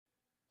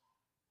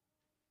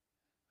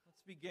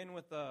Let's begin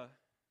with a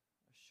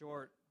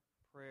short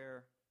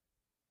prayer.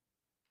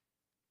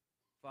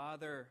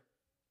 Father,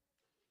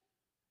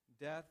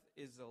 death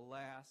is the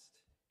last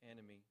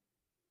enemy.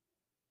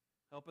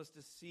 Help us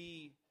to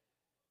see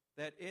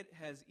that it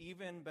has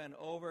even been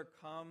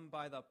overcome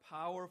by the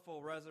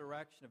powerful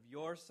resurrection of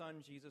your Son,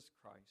 Jesus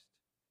Christ.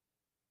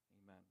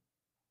 Amen.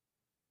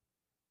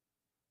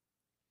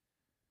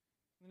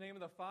 In the name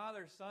of the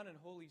Father, Son, and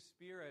Holy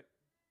Spirit,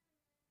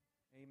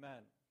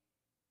 amen.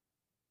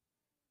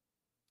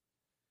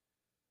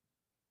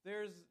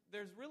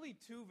 There's really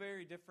two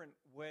very different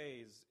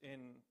ways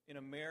in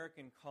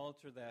American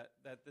culture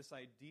that this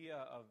idea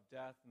of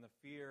death and the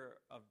fear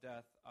of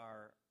death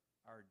are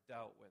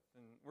dealt with.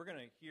 And we're going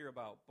to hear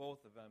about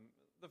both of them.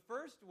 The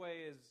first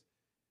way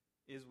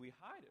is we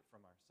hide it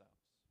from ourselves.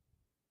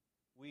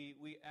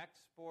 We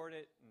export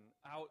it and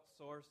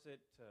outsource it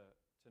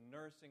to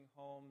nursing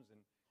homes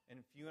and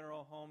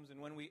funeral homes.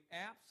 And when we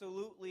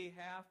absolutely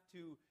have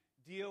to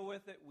deal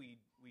with it, we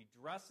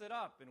dress it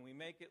up and we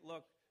make it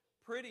look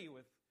pretty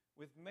with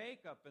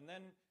makeup,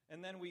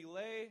 and then we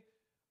lay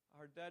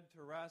our dead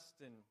to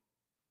rest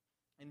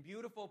in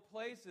beautiful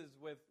places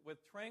with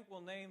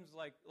tranquil names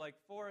like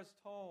Forest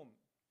Home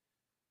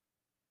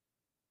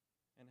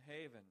and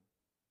Haven.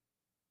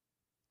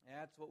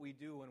 That's what we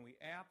do when we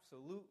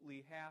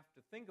absolutely have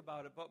to think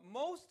about it. But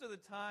most of the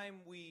time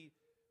we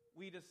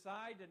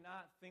decide to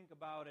not think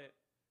about it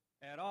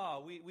at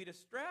all. We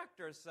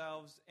distract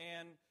ourselves,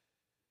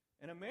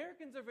 and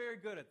Americans are very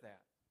good at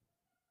that.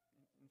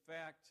 In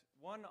fact,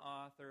 one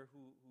author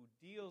who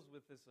deals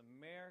with this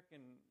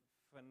American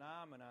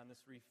phenomenon,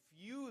 this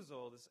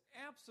refusal, this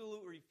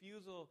absolute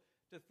refusal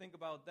to think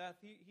about death,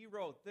 he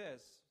wrote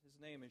this. His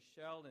name is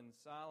Sheldon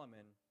Solomon.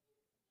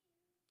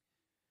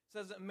 It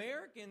says,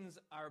 Americans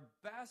are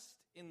best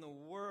in the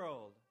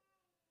world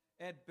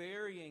at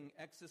burying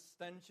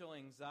existential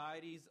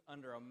anxieties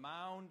under a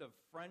mound of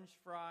French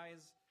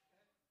fries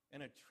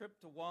and a trip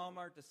to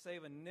Walmart to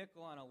save a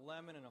nickel on a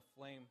lemon and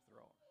a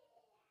flamethrower.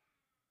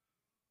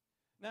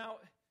 Now,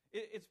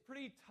 it's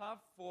pretty tough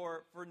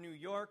for New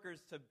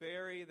Yorkers to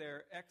bury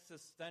their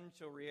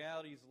existential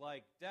realities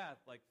like death,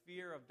 like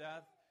fear of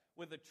death,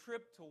 with a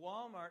trip to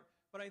Walmart,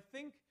 but I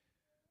think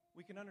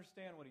we can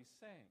understand what he's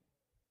saying.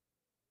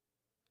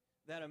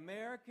 That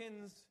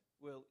Americans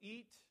will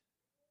eat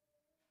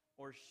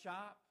or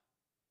shop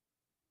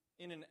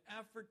in an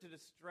effort to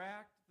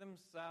distract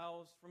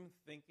themselves from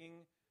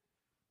thinking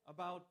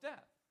about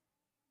death.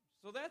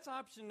 So that's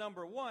option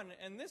number one,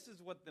 and this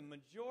is what the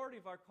majority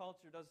of our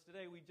culture does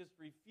today. We just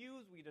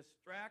refuse, we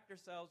distract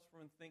ourselves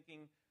from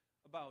thinking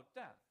about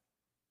death.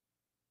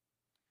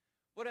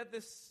 But at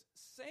this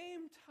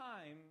same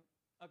time,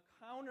 a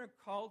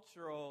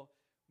countercultural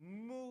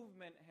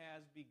movement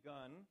has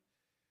begun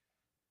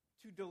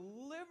to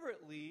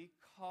deliberately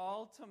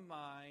call to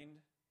mind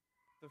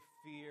the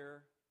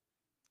fear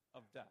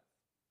of death.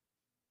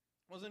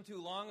 It wasn't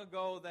too long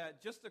ago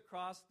that just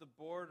across the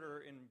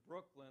border in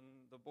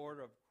Brooklyn, the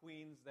border of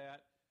Queens,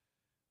 that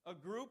a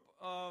group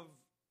of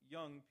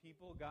young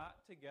people got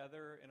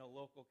together in a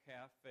local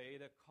cafe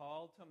to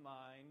call to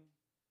mind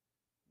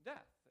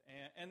death.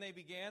 And they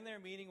began their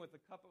meeting with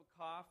a cup of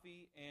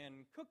coffee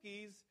and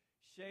cookies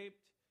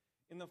shaped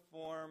in the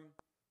form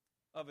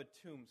of a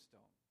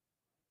tombstone.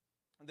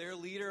 Their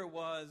leader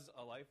was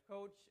a life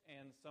coach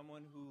and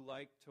someone who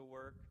liked to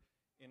work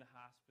in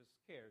hospice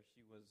care.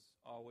 She was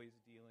always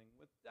dealing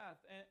with death.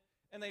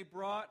 And they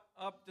brought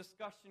up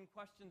discussion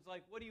questions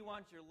like, what do you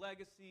want your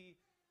legacy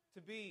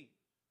to be?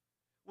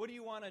 What do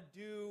you want to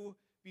do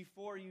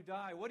before you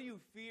die? What do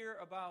you fear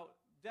about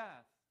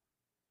death?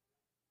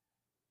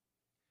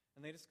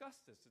 And they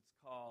discussed this. It's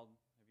called,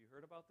 have you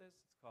heard about this?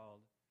 It's called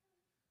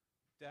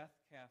Death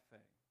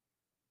Cafe.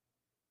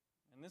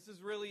 And this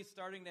is really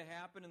starting to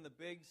happen in the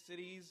big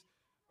cities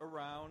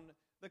around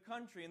the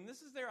country. And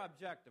this is their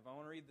objective. I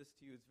want to read this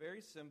to you. It's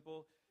very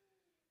simple.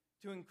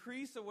 To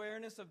increase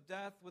awareness of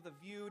death with a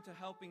view to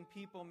helping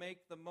people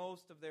make the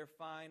most of their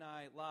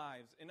finite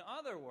lives. In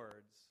other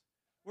words,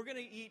 we're going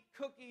to eat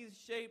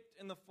cookies shaped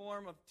in the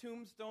form of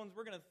tombstones.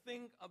 We're going to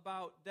think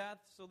about death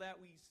so that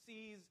we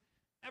seize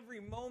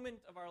every moment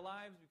of our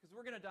lives because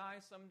we're going to die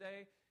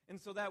someday. And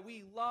so that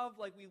we love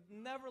like we've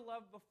never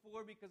loved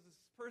before because this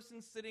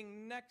person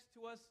sitting next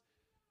to us,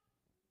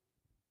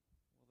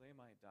 well, they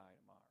might die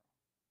tomorrow.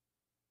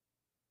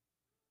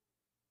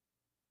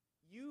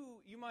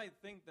 You might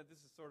think that this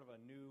is sort of a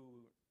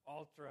new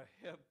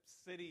ultra-hip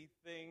city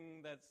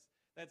thing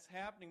that's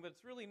happening, but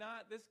it's really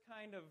not. This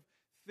kind of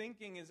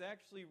thinking is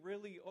actually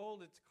really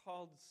old. It's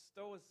called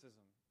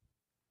Stoicism.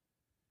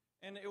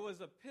 And it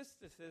was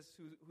Epictetus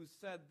who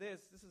said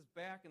this. This is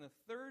back in the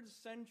 3rd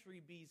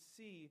century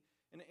BC,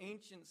 an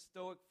ancient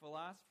Stoic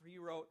philosopher. He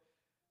wrote,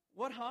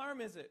 "What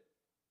harm is it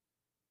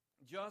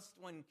just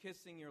when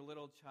kissing your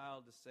little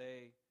child to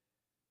say,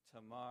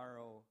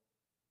 'Tomorrow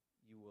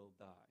you will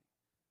die'?"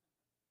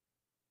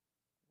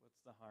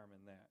 What's the harm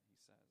in that, he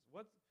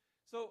says.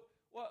 So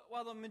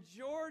while the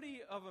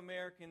majority of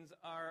Americans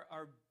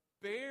are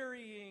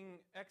burying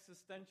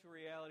existential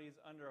realities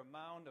under a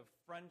mound of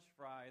French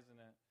fries and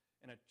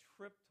and a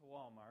trip to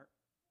Walmart.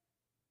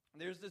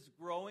 There's this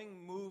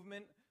growing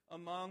movement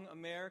among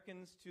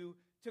Americans to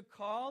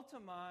call to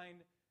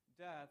mind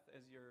death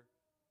as you're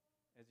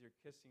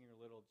kissing your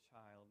little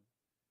child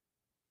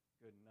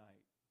good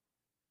night.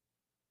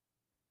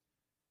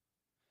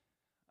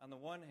 On the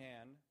one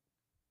hand,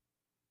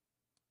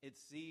 it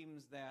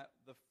seems that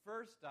the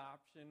first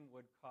option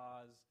would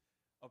cause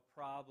a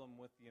problem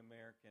with the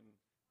American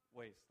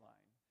waistline.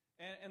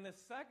 And the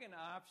second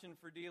option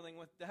for dealing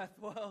with death,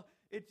 well,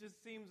 it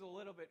just seems a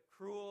little bit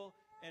cruel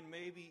and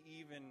maybe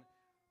even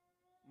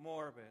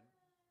morbid.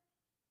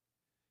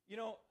 You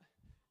know,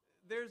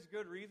 there's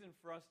good reason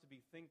for us to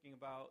be thinking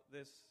about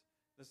this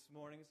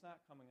morning. It's not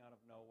coming out of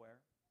nowhere.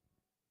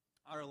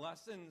 Our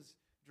lessons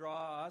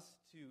draw us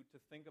to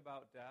think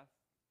about death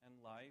and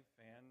life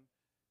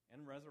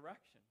and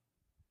resurrection.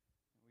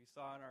 We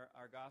saw in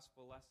our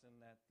gospel lesson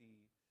that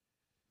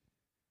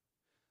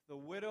the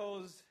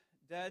widow's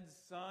dead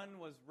son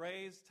was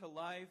raised to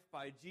life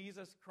by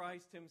Jesus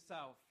Christ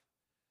himself.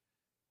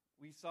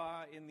 We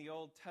saw in the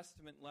Old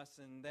Testament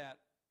lesson that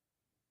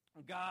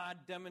God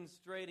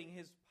demonstrating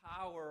his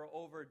power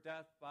over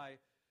death by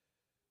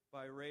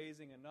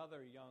raising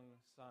another young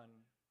son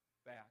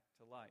back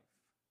to life.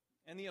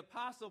 And the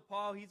Apostle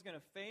Paul, he's going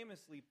to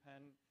famously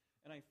pen,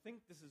 and I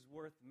think this is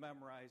worth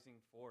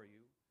memorizing for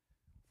you,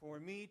 "For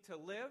me to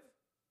live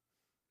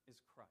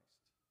is Christ,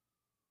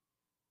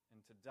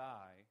 and to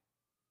die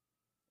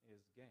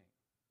is gain."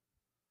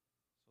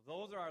 So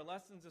those are our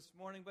lessons this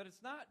morning, but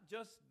it's not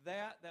just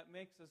that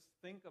makes us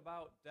think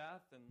about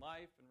death and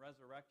life and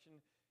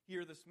resurrection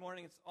here this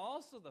morning. It's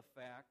also the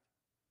fact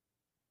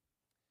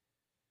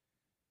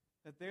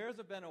that there's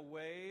been a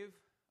wave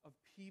of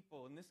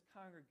people in this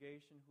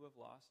congregation who have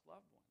lost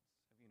loved ones.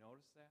 Have you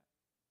noticed that?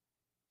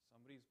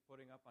 Somebody's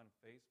putting up on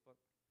Facebook,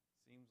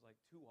 seems like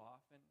too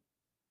often,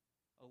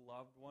 a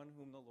loved one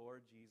whom the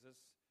Lord Jesus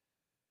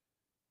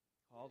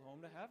called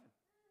home to heaven.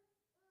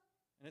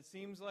 And it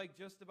seems like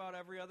just about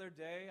every other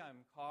day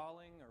I'm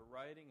calling or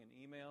writing an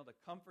email to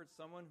comfort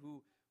someone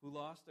who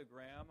lost a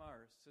grandma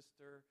or a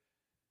sister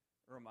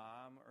or a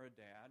mom or a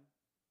dad.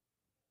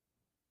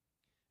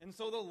 And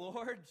so the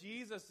Lord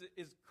Jesus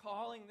is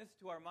calling this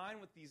to our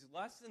mind with these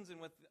lessons and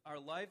with our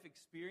life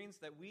experience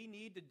that we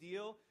need to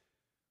deal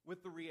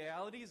with the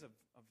realities of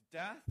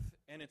death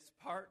and its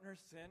partner,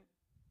 sin,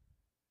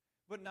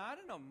 but not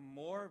in a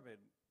morbid,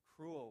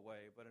 cruel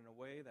way, but in a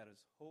way that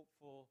is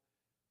hopeful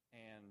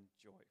and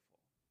joyful.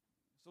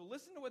 So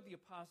listen to what the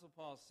Apostle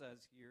Paul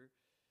says here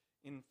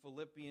in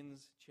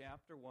Philippians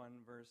chapter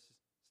 1,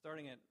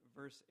 starting at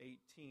verse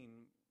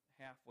 18,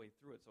 halfway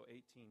through it, so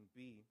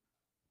 18b.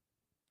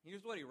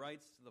 Here's what he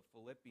writes to the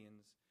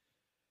Philippians.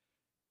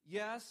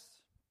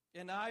 "Yes,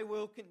 and I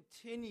will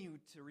continue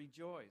to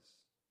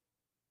rejoice,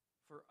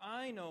 for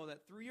I know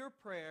that through your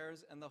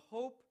prayers and the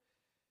hope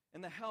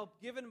and the help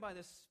given by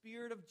the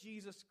Spirit of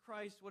Jesus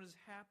Christ, what has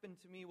happened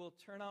to me will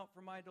turn out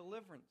for my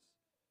deliverance.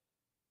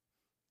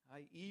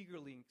 I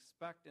eagerly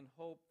expect and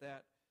hope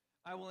that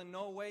I will in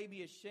no way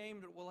be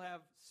ashamed, but will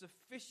have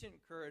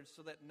sufficient courage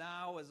so that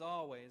now, as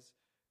always,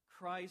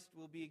 Christ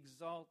will be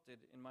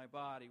exalted in my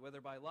body, whether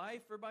by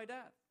life or by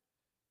death.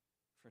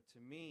 For to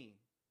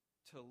me,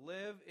 to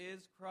live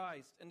is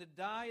Christ, and to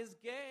die is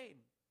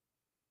gain.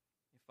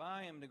 If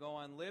I am to go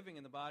on living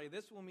in the body,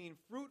 this will mean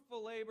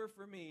fruitful labor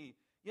for me.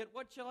 Yet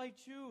what shall I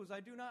choose? I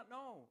do not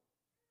know.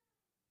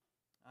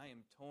 I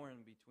am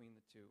torn between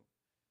the two.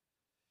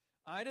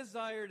 I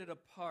desire to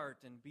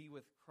depart and be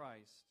with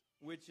Christ,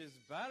 which is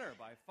better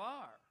by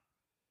far.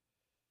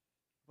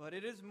 But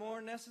it is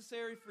more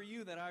necessary for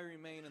you that I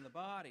remain in the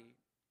body.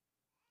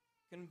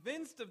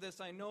 Convinced of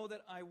this, I know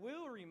that I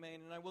will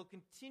remain, and I will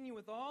continue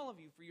with all of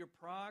you for your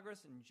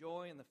progress and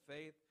joy in the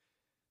faith,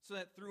 so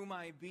that through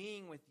my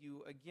being with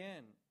you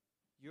again,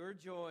 your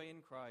joy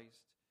in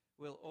Christ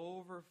will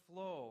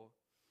overflow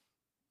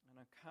on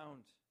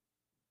account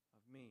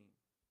of me."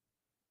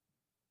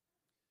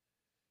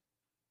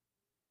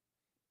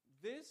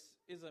 This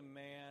is a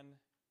man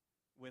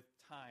with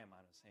time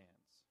on his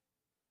hands.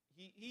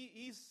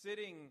 He's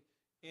sitting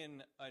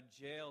in a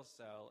jail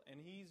cell,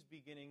 and he's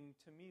beginning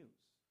to muse.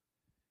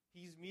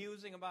 He's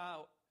musing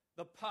about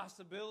the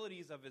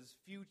possibilities of his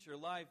future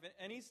life,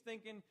 and he's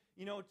thinking,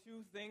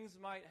 two things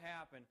might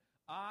happen.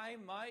 I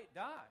might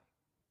die,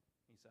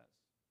 he says.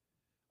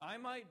 I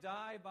might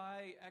die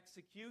by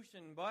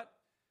execution, but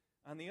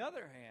on the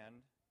other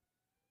hand,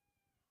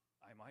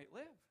 I might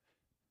live.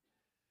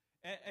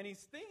 And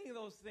he's thinking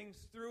those things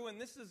through,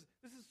 and this is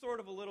sort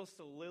of a little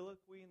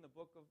soliloquy in the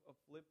book of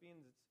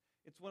Philippians.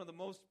 It's one of the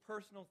most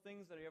personal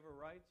things that he ever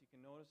writes. You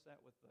can notice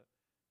that with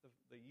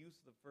the use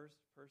of the first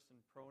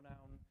person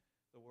pronoun,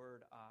 the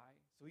word I.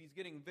 So he's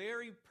getting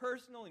very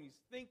personal, and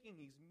he's thinking,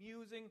 he's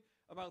musing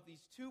about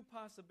these two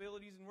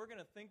possibilities, and we're going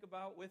to think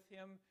about with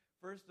him,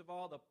 first of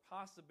all, the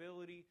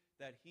possibility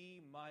that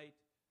he might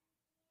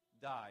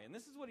die. And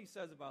this is what he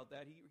says about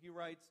that. He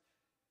writes,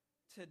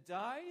 "To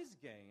die is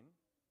gain.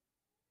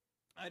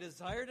 I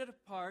desire to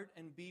depart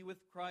and be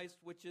with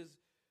Christ, which is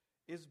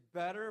is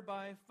better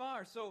by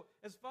far. So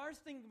as far as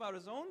thinking about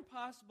his own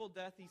possible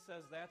death, he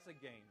says, that's a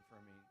gain for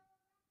me.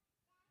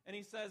 And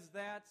he says,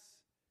 that's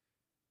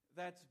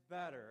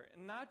better.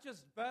 And not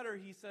just better,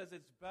 he says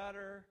it's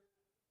better,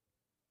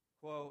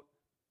 quote,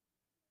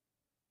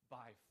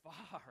 by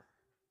far.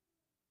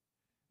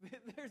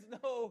 There's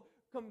no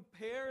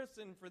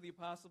comparison for the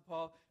Apostle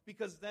Paul,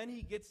 because then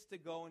he gets to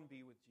go and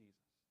be with Jesus.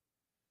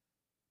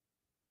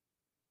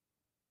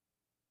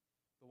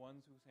 The one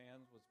whose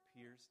hands was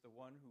pierced, the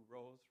one who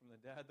rose from the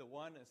dead, the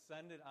one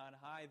ascended on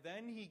high.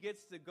 Then he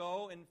gets to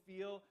go and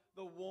feel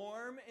the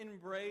warm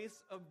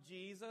embrace of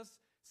Jesus,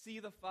 see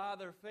the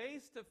Father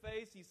face to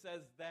face. He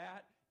says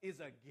that is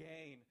a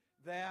gain.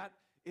 That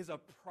is a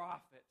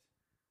profit.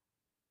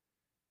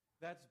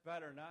 That's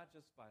better, not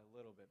just by a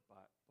little bit, but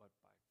by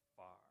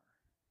far,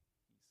 he says.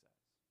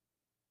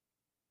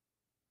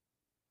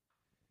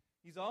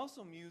 He's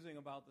also musing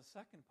about the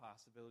second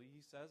possibility.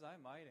 He says, I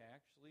might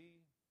actually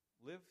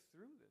live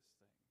through this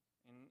thing.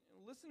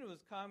 And listen to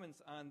his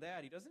comments on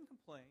that. He doesn't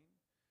complain.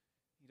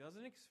 He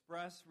doesn't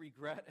express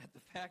regret at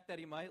the fact that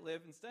he might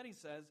live. Instead, he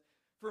says,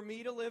 for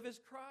me to live is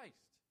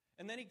Christ.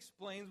 And then he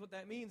explains what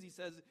that means. He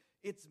says,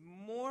 it's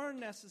more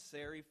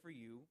necessary for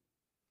you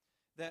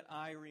that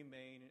I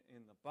remain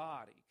in the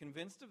body.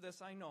 Convinced of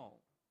this, I know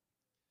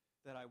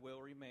that I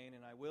will remain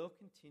and I will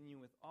continue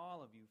with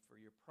all of you for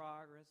your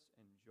progress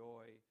and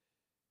joy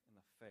in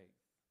the faith.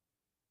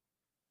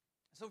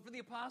 So for the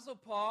Apostle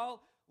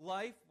Paul,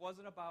 life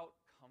wasn't about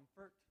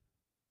comfort.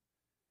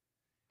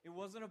 It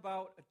wasn't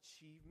about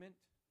achievement.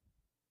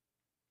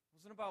 It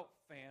wasn't about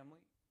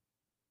family.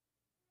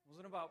 It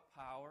wasn't about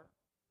power.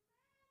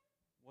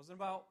 It wasn't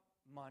about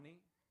money.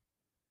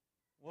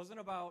 It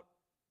wasn't about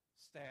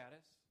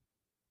status.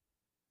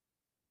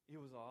 It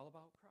was all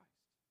about Christ.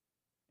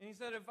 And he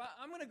said, if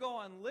I'm going to go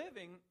on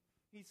living,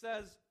 he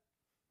says,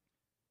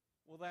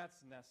 well, that's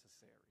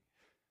necessary.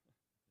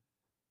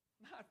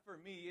 Not for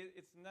me,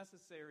 it's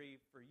necessary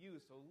for you.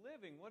 So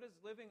living, what is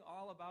living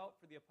all about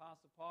for the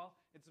Apostle Paul?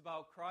 It's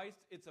about Christ.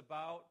 It's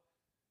about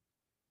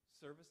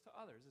service to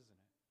others, isn't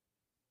it?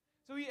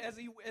 So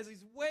as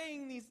he's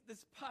weighing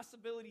this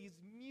possibility, he's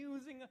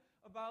musing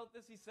about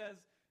this, he says,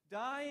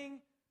 dying,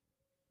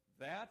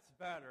 that's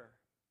better.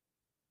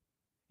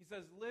 He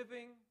says,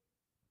 living,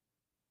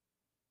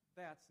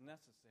 that's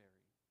necessary.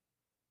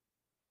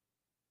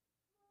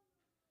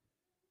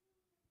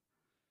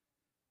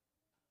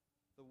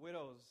 The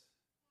widow's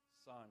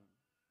son,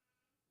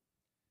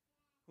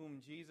 whom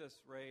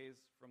Jesus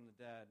raised from the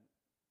dead,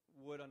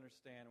 would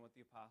understand what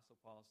the Apostle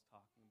Paul is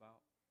talking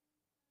about.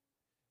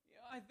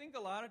 I think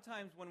a lot of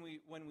times when we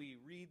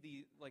read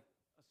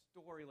a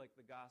story like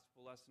the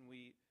gospel lesson,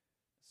 we,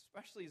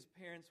 especially as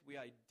parents, we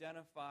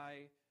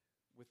identify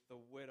with the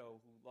widow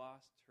who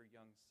lost her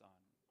young son.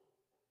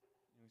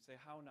 And we say,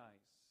 how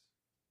nice.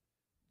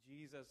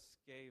 Jesus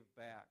gave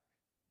back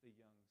the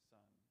young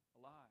son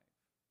alive.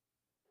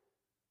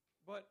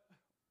 But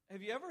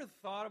have you ever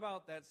thought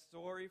about that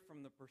story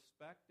from the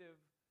perspective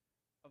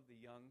of the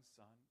young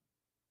son?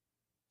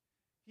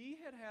 He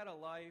had had a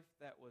life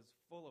that was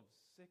full of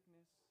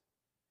sickness.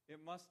 It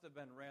must have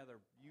been rather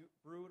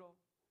brutal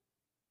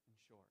and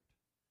short.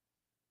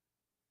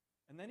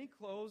 And then he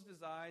closed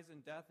his eyes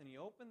in death and he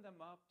opened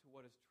them up to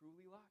what is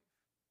truly life.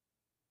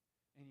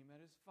 And he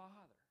met his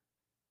Father.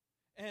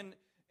 And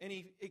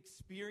he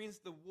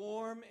experienced the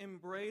warm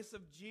embrace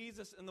of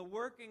Jesus and the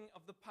working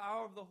of the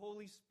power of the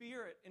Holy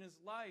Spirit in his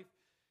life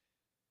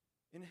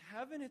in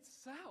heaven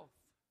itself.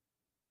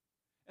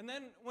 And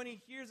then when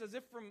he hears, as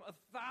if from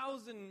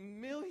 1,000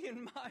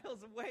 million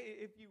miles away,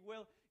 if you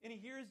will, and he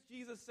hears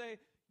Jesus say,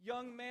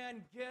 young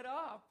man, get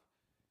up.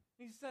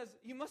 He says,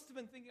 he must have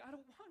been thinking, I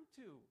don't want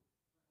to.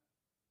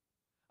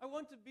 I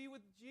want to be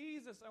with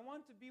Jesus. I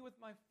want to be with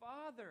my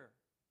Father.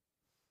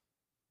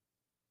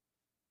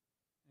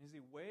 And as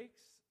he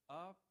wakes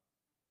up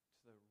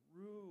to the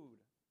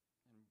rude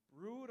and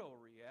brutal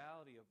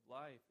reality of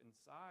life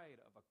inside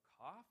of a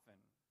coffin,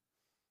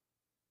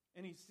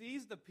 and he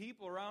sees the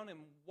people around him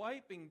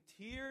wiping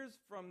tears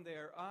from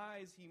their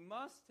eyes, he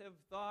must have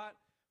thought,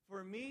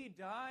 for me,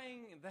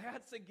 dying,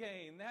 that's a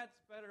gain. That's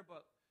better,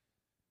 but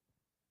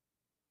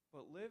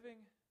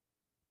living,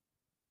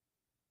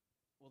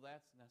 well,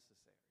 that's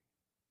necessary.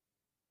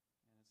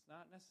 And it's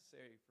not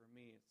necessary for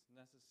me. It's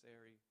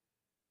necessary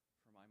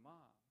for my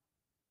mom.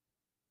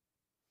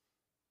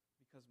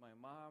 Because my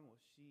mom,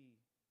 well, she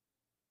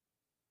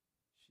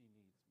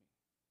needs me.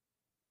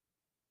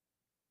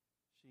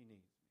 She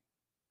needs me.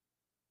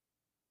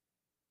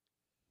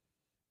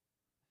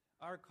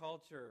 Our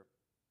culture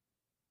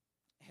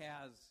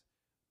has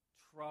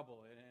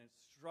trouble and it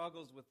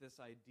struggles with this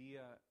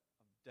idea of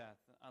death.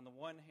 On the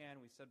one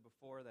hand, we said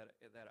before that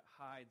it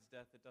hides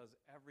death. It does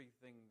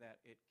everything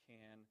that it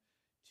can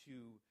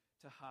to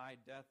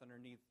hide death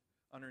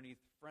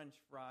underneath French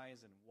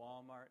fries and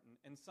Walmart.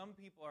 And some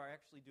people are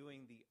actually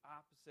doing the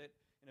opposite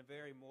in a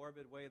very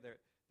morbid way.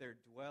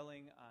 They're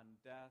dwelling on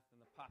death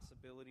and the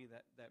possibility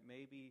that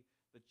maybe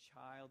the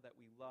child that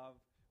we love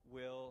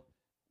will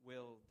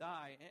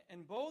die.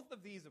 And both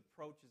of these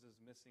approaches is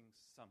missing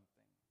something.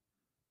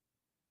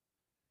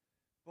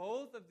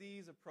 both of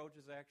these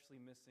approaches actually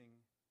missing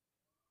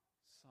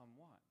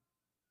someone.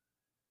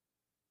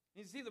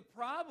 You see, the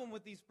problem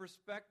with these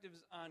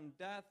perspectives on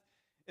death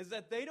is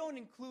that they don't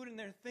include in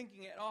their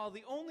thinking at all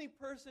the only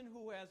person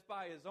who has,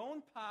 by his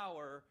own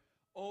power,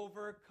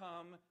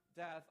 overcome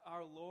death,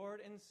 our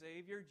Lord and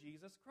Savior,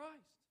 Jesus Christ.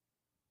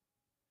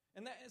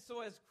 And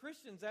so as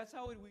Christians, that's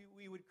how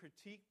we would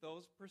critique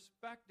those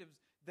perspectives.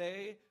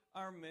 They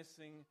are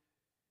missing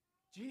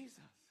Jesus.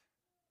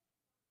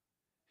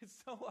 It's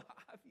so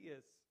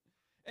obvious.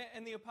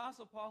 And the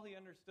Apostle Paul, he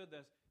understood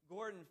this.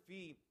 Gordon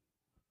Fee,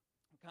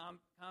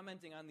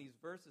 commenting on these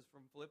verses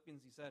from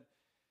Philippians, he said,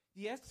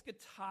 the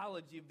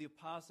eschatology of the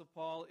Apostle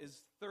Paul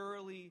is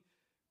thoroughly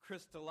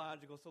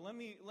Christological. So let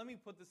me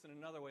put this in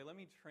another way. Let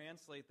me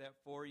translate that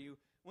for you.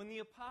 When the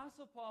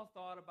Apostle Paul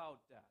thought about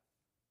death,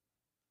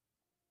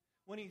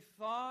 when he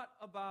thought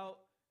about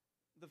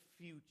the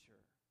future,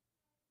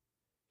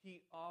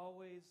 he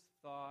always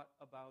thought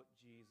about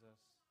Jesus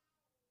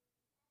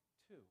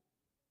too.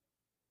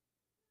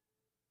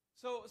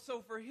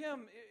 So for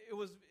him, it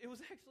was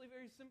actually a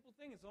very simple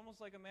thing. It's almost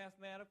like a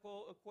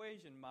mathematical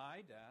equation.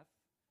 My death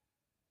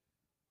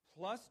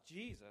plus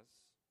Jesus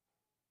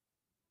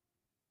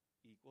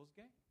equals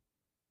gain.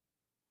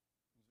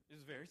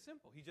 It's very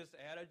simple. He just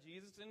added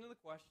Jesus into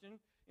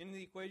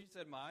the equation,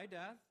 said my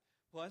death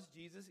plus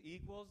Jesus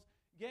equals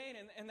gain.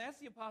 And that's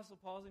the Apostle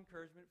Paul's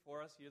encouragement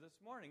for us here this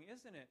morning,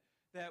 isn't it?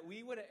 That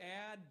we would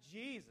add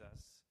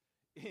Jesus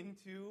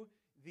into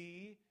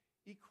the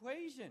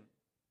equation.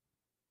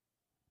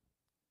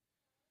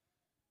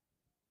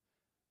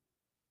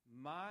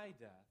 My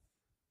death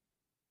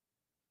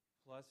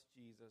plus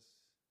Jesus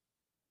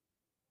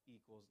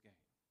equals gain.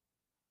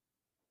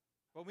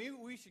 But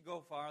we should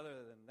go farther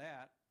than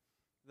that.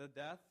 The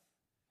death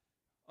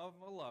of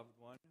a loved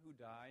one who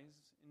dies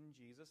in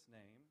Jesus'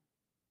 name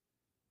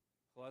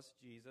plus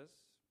Jesus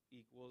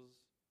equals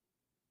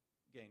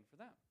gain for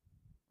them,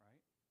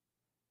 right?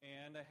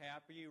 And a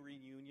happy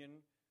reunion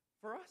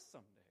for us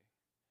someday.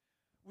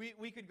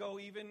 We could go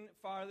even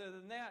farther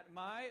than that.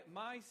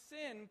 My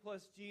sin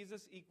plus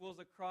Jesus equals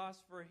a cross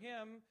for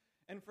him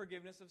and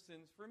forgiveness of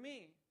sins for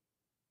me.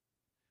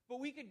 But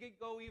we could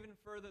go even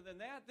further than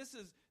that. This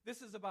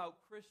is about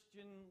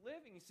Christian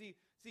living. See,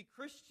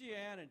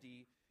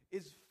 Christianity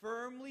is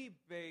firmly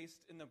based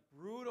in the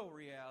brutal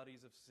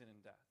realities of sin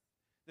and death.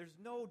 There's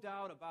no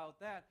doubt about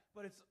that,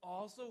 but it's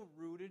also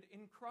rooted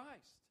in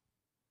Christ.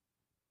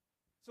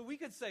 So we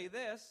could say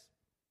this: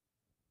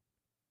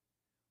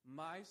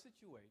 my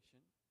situation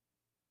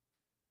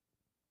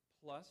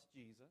plus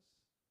Jesus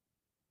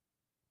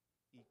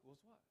equals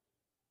what?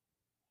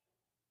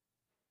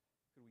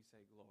 Could we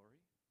say glory?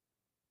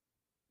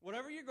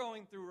 Whatever you're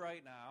going through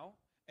right now,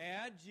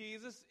 add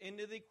Jesus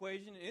into the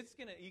equation, and it's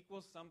going to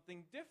equal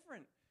something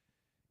different,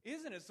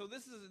 isn't it? So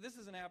this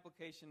is an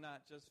application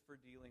not just for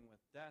dealing with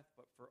death,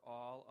 but for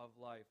all of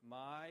life.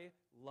 My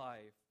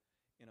life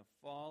in a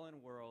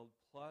fallen world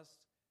plus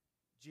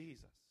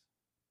Jesus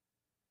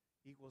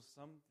equals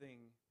something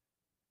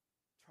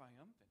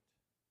triumphant.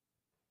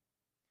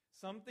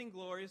 Something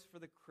glorious for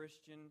the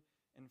Christian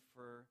and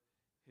for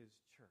his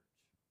church.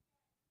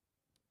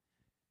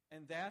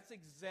 And that's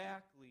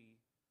exactly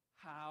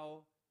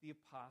how the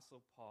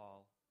Apostle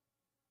Paul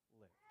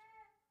lived.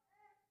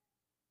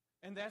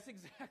 And that's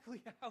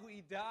exactly how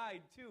he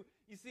died, too.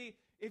 You see,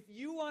 if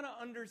you want to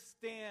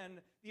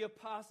understand the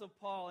Apostle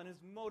Paul and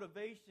his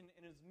motivation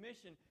and his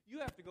mission, you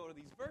have to go to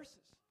these verses.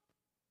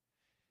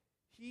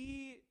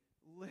 He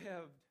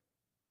lived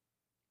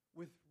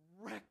with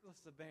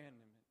reckless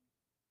abandonment.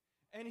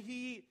 And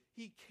he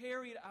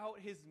carried out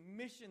his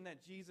mission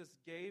that Jesus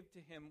gave to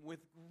him with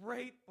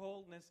great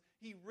boldness.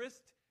 He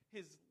risked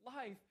his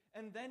life,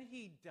 and then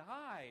he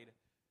died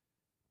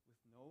with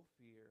no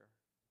fear,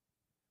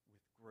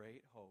 with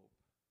great hope,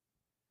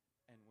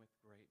 and with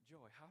great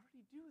joy. How did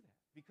he do that?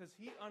 Because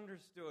he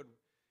understood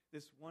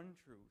this one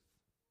truth.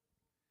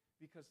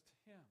 Because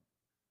to him,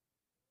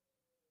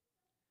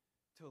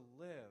 to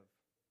live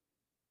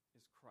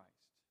is Christ,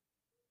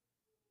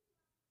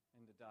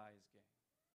 and to die is gain.